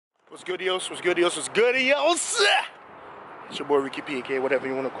What's good, What's good, What's good, It's your boy Riki P, whatever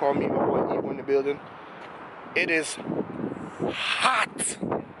you want to call me. My boy Evo in the building. It is hot.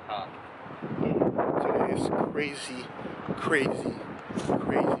 Today is crazy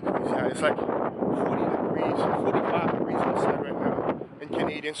hot. It's like 40 degrees, 45 degrees outside right now in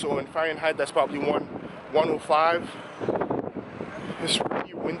Canadian. So in Fahrenheit, that's probably 105. It's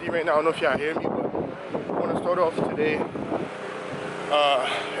really windy right now. I don't know if y'all hear me, but I want to start off today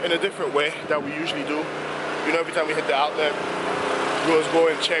in a different way that we usually do. You know, every time we hit the outlet, we always go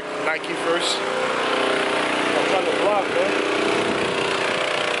and check Nike first. I'm trying to vlog, man.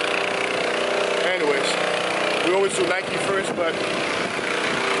 Anyways, we always do Nike first, but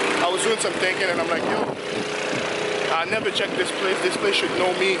I was doing some thinking and I'm like, yo, I never checked this place. This place should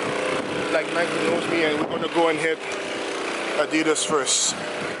know me like Nike knows me, and we're gonna go and hit Adidas first.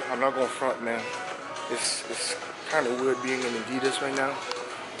 I'm not gonna front, man. It's kind of weird being in Adidas right now,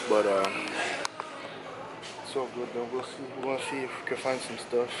 but it's all good though. We'll see. We're gonna see if we can find some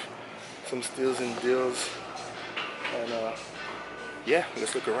stuff, some steals and deals, and yeah,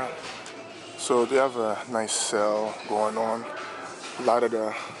 let's look around. So they have a nice sale going on. A lot of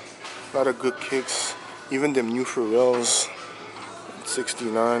good kicks. Even them new Pharrells,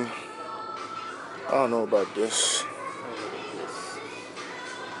 69. I don't know about this.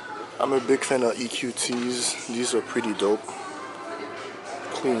 I'm a big fan of EQTs. These are pretty dope.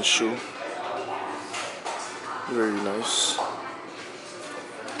 Clean shoe. Very nice.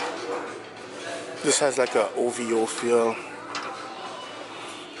 This has like a OVO feel.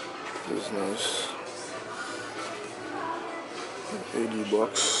 This is nice. 80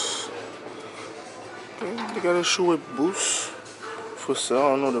 bucks. Okay, they got a shoe with boost for sale. I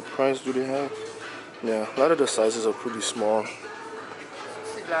don't know the price. Do they have? Yeah, a lot of the sizes are pretty small.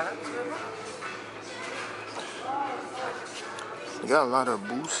 They got a lot of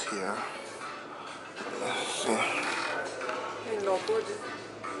boosts here. Let's see.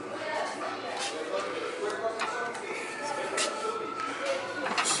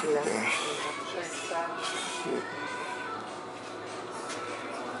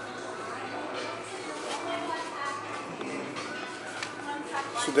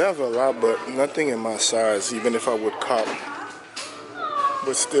 So they have a lot, but nothing in my size, even if I would cop.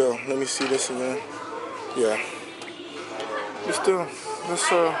 But still, let me see this again. Yeah. But still, that's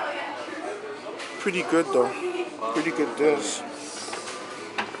pretty good though. Pretty good deals.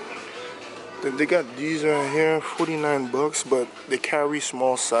 They got these right here, 49 bucks, but they carry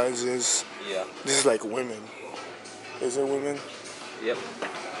small sizes. Yeah. This is like women. Is it women? Yep.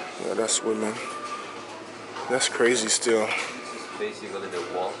 Yeah, that's women. That's crazy still. It's basically the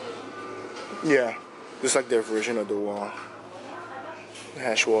wall. Yeah. It's like their version of the wall.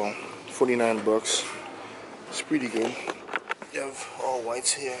 Hash wall. 49 bucks. It's pretty good. You have all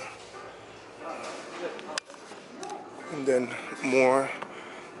whites here. And then more.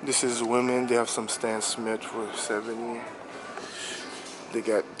 This is women. They have some Stan Smith for 70. They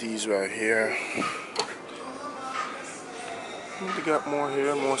got these right here. They got more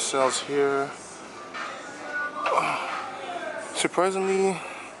here, more sales here. Surprisingly,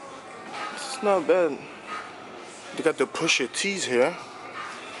 it's not bad. They got the Pusha T's here.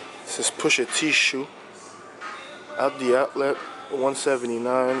 This is Pusha T shoe. At the outlet,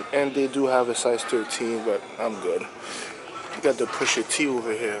 179, and they do have a size 13, but I'm good. You got the Pusha T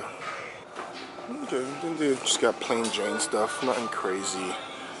over here. Okay, then they just got plain Jane stuff, nothing crazy.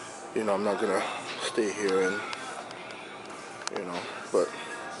 You know, I'm not gonna stay here and, you know, but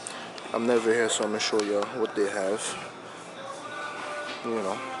I'm never here, so I'm gonna show y'all what they have. You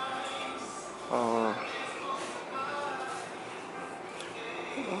know.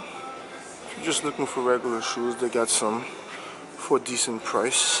 If you're just looking for regular shoes, they got some for a decent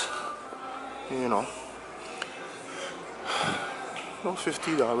price. You know. Well,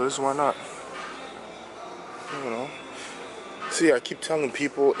 $50, why not? You know. See, I keep telling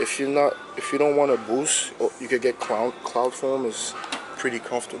people, if you don't want a boost, you could get cloud foam. Is pretty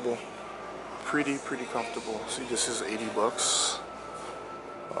comfortable. Pretty comfortable. See, this is 80 bucks.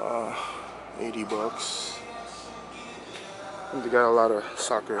 80 bucks. And they got a lot of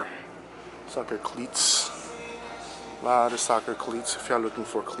soccer cleats. A lot of soccer cleats if y'all looking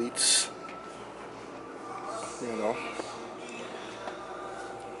for cleats. You know.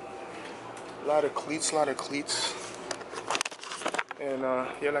 A lot of cleats. And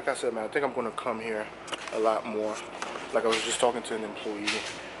yeah, like I said, man, I think I'm gonna come here a lot more. Like I was just talking to an employee.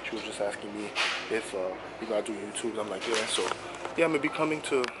 She was just asking me if you know, I do YouTube. I'm like, yeah. So yeah, I'm gonna be coming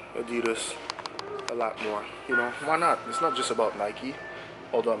to Adidas a lot more. You know, why not? It's not just about Nike,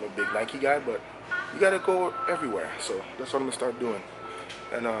 although I'm a big Nike guy, but you gotta go everywhere. So that's what I'm gonna start doing.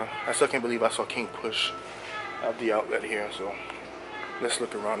 And I still can't believe I saw King Push at the outlet here. So let's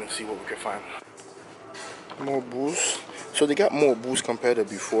look around and see what we can find. More boosts. So they got more boosts compared to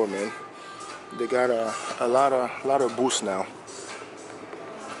before, man. They got a lot of boosts now.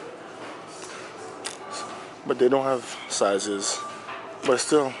 But they don't have sizes. But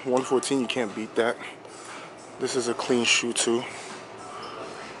still, 114, you can't beat that. This is a clean shoe too.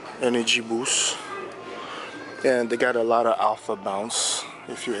 Energy boost. And they got a lot of alpha bounce,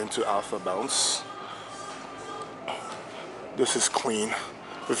 if you're into alpha bounce. This is clean,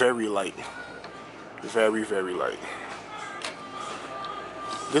 very light. Very, very light.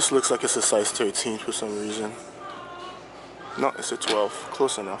 This looks like it's a size 13 for some reason. No, it's a 12,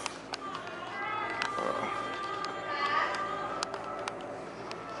 close enough.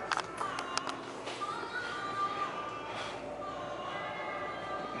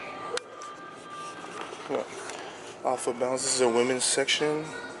 Alpha Bounce, this is a women's section.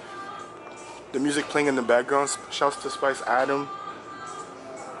 The music playing in the background, shouts to Spice Adam.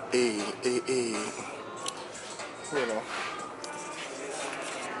 You know.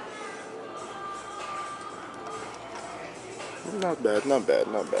 Not bad, not bad,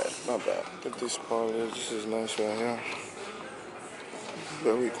 not bad, not bad. Look at this part, this is nice right here.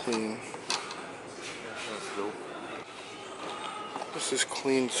 Very clean. This is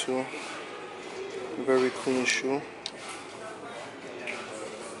clean too. Very clean shoe.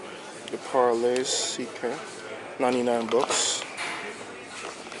 The parlays, CK, 99 bucks.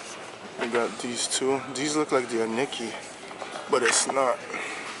 We got these two. These look like they're Nike, but it's not.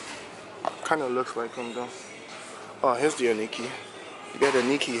 Kind of looks like them though. Oh, here's the Nike. You got a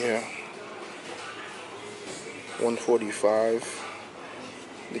Nike here. 145.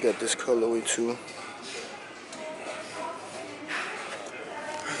 They got this colorway too.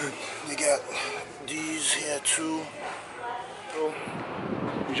 They got these here too. So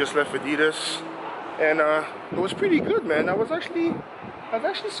we just left Adidas, and it was pretty good, man. I was actually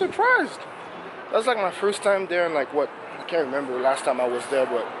surprised. That was like my first time there, and like what, I can't remember the last time I was there,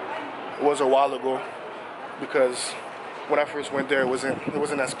 but it was a while ago, because when I first went there, it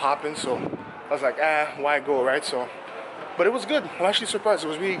wasn't as popping. So I was like, why go, right? So, but it was good. I'm actually surprised. It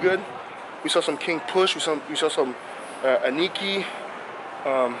was really good. We saw some King Push. We saw some Nike,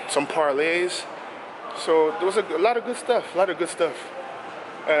 some parlays. So there was a lot of good stuff.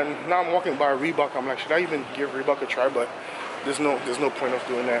 And now I'm walking by Reebok. I'm like, should I even give Reebok a try? But there's no point of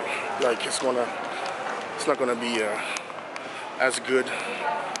doing that. Like it's not gonna be as good.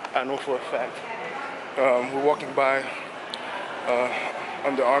 I know for a fact. We're walking by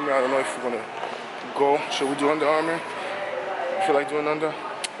Under Armour. I don't know if we're gonna go. Should we do Under Armour? I feel like doing Under.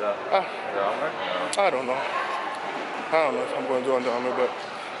 Under Armour? No. I don't know if I'm gonna do Under Armour, but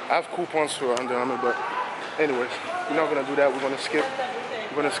I have coupons for Under Armour. But anyways, we're not gonna do that. We're gonna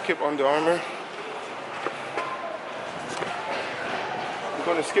skip Under Armour. We're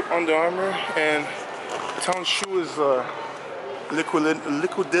gonna skip Under Armour, and Town Shoe is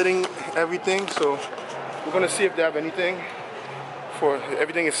liquidating everything. So we're gonna see if they have anything. For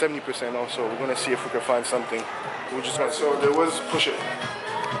everything is 70% off. So we're gonna see if we can find something. We just want. So there was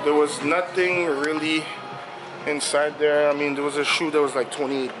There was nothing really inside there. I mean, there was a shoe that was like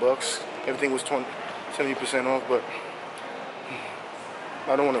 28 bucks. Everything was 70% off, but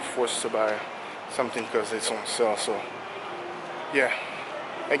I don't want to force to buy something because it's on sale. So yeah,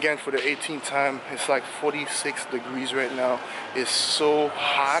 again, for the 18th time, it's like 46 degrees right now. It's so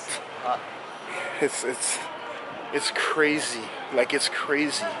hot. It's crazy. Like, it's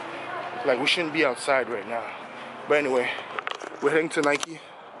crazy. Like, we shouldn't be outside right now. But anyway, we're heading to Nike.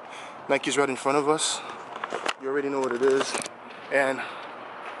 Nike's right in front of us. You already know what it is. And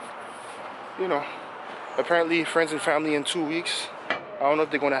you know, apparently friends and family in 2 weeks. I don't know if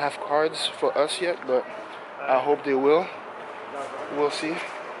they're gonna have cards for us yet, but I hope they will. We'll see.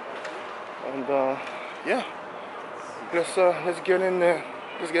 And yeah, let's get in there.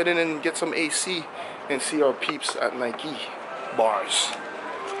 Let's get in and get some AC and see our peeps at Nike bars.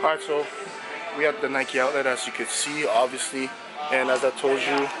 All right, so we at the Nike outlet, as you can see, obviously. And as I told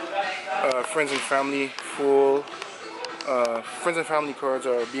you, friends and family cards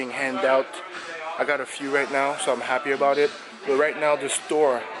are being handed out. I got a few right now, so I'm happy about it. But right now, the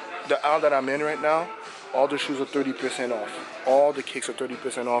store, the aisle that I'm in right now, all the shoes are 30% off. All the kicks are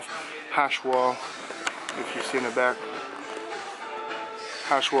 30% off. Hash wall, if you see in the back,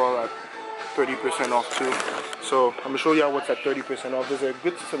 hash wall at 30% off too. So I'm gonna show y'all what's at 30% off. There's a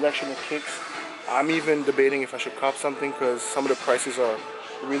good selection of kicks. I'm even debating if I should cop something because some of the prices are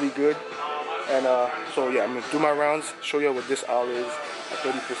really good. And so yeah, I'm gonna do my rounds, show you what this aisle is at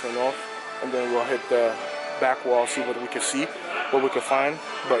 30% off, and then we'll hit the back wall, see what we can see. what we can find.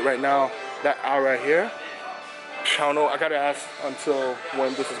 But right now, that aisle right here, I don't know. I gotta ask until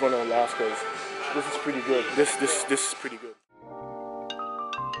when this is gonna last, because this is pretty good. This is pretty good.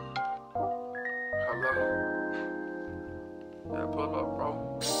 Hello. Yeah, pull up, bro.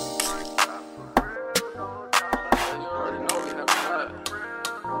 You already know we have that.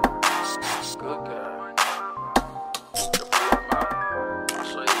 Good guy. I'll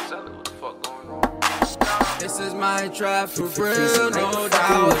show you exactly what the fuck going on. This is my trap for real, no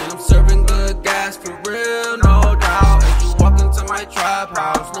doubt. I'm serving good gas for real, no doubt. If you walk into my trap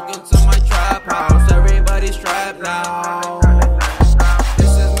house, look into my trap house, everybody's trapped now.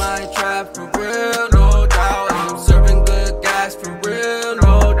 This is my trap for real, no doubt. I'm serving good gas for real,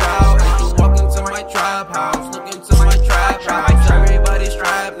 no doubt. If you walk into my trap house, look into my trap house, everybody's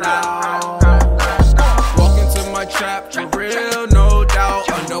trapped now. Walk into my trap for real, no doubt.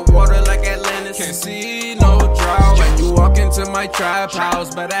 Underwater like Atlantis, can't see no drought. When you walk into my trap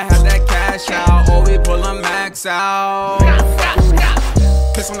house, better have that cash out, or we pull a max out.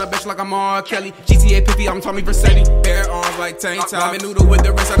 Piss on a bitch like I'm R. Kelly. GTA 50, I'm Tommy Vercetti. Bare arms like tank top. Ramen noodle with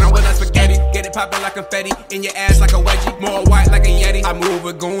the wrist, I know with like spaghetti. Get it poppin' like confetti. In your ass like a wedgie. More white like a Yeti. I move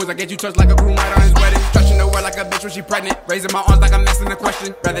with goons, I get you touched like a groom right on his wedding. Touching the world like a bitch when she pregnant. Raising my arms like I'm asking a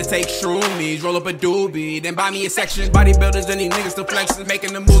question. Rather take shroomies, roll up a doobie, then buy me a section. Bodybuilders and these niggas still flexing.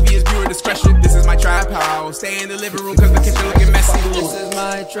 Making the movie is viewer discretion. This is my trap house. Stay in the living room cause the kitchen looking messy. This is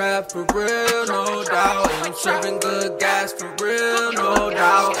my trap for real, no doubt. And I'm serving good gas for real, no doubt.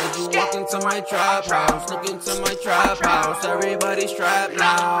 As you walk into my trap house, look into my trap house, everybody's trapped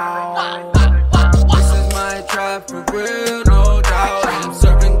now. This is my trap for real, no doubt. And I'm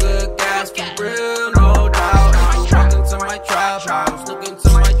serving good gas for real, no doubt. As you walk into my trap house, look into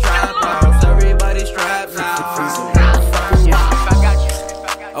my trap house, everybody's trapped now.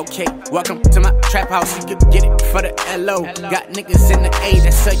 Okay, welcome to my trap house, you can get it for the LO. Got niggas in the A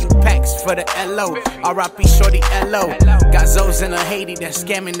that sell you packs for the LO. R.I.P. Shorty LO. Got Zoes in a Haiti that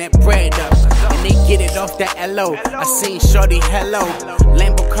scamming that bread up, and they get it off that LO. I seen Shorty hello,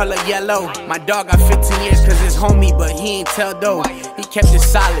 Lambo color yellow. My dog got 15 years cause his homie, but he ain't tell though. He kept it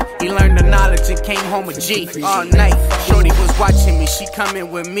solid, he learned the knowledge and came home a G. All night, Shorty was watching me, she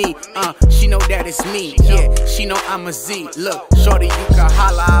coming with me. She know that it's me, yeah, she know I'm a Z. Look, Shorty, you can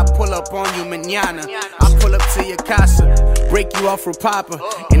holla, I pull up on you manana. I pull up to your casa, break you off for Papa,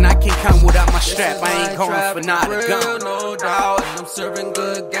 and I can't come without my strap. I ain't going for not a gun. No doubt, and I'm serving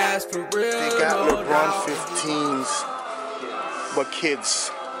good gas for real. They got Lebron 15s, but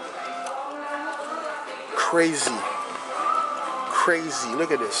kids. Crazy. Crazy.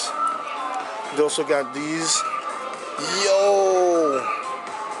 Look at this. They also got these. Yo!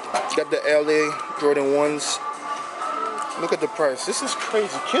 Got the LA Jordan 1s. Look at the price. This is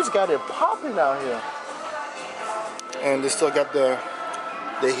crazy. Kids got it popping out here. And they still got the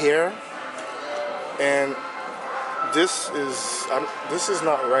hair. And this is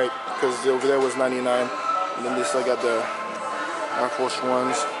not right because over there was 99. And then they still got the Air Force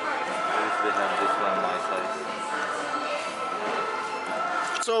Ones.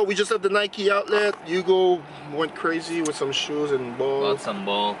 So we just left the Nike outlet. Hugo went crazy with some shoes and balls. Got some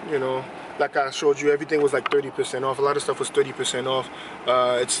ball. You know, like I showed you, everything was like 30% off. A lot of stuff was 30% off.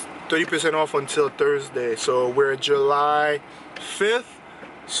 It's 30% off until Thursday. So we're July 5th.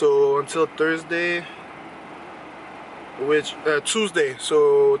 So until Thursday, which Tuesday.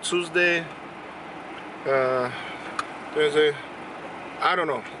 So Tuesday, Thursday. I don't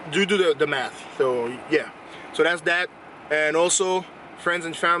know. Do the math. So yeah. So that's that. And also, friends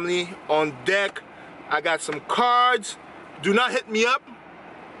and family on deck. I got some cards. Do not hit me up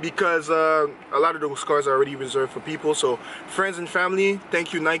because a lot of those cards are already reserved for people. So friends and family,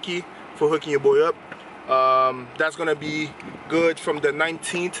 thank you Nike for hooking your boy up. That's gonna be good from the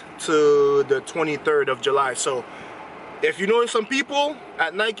 19th to the 23rd of July. So if you know some people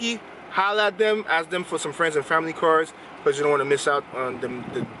at Nike, holla at them, ask them for some friends and family cards, because you don't want to miss out on them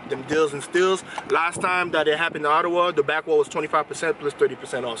deals and steals. Last time that it happened in Ottawa, the back wall was 25% plus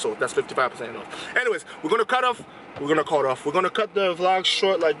 30% off, so that's 55% off. Anyways, we're gonna cut off. We're gonna cut the vlog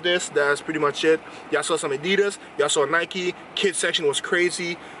short like this. That's pretty much it. Y'all saw some Adidas. Y'all saw Nike. Kids section was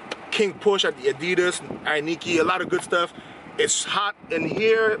crazy. King push at the Adidas. Nike. A lot of good stuff. It's hot in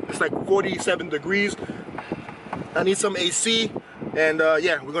here. It's like 47 degrees. I need some AC. And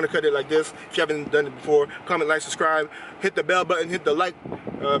yeah, we're gonna cut it like this. If you haven't done it before, comment, like, subscribe, hit the bell button, hit the like.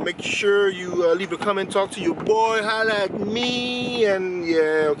 Make sure you leave a comment, talk to your boy, holla at me, and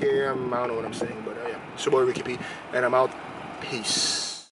yeah, okay, I don't know what I'm saying, but yeah, it's your boy Riki P, and I'm out. Peace.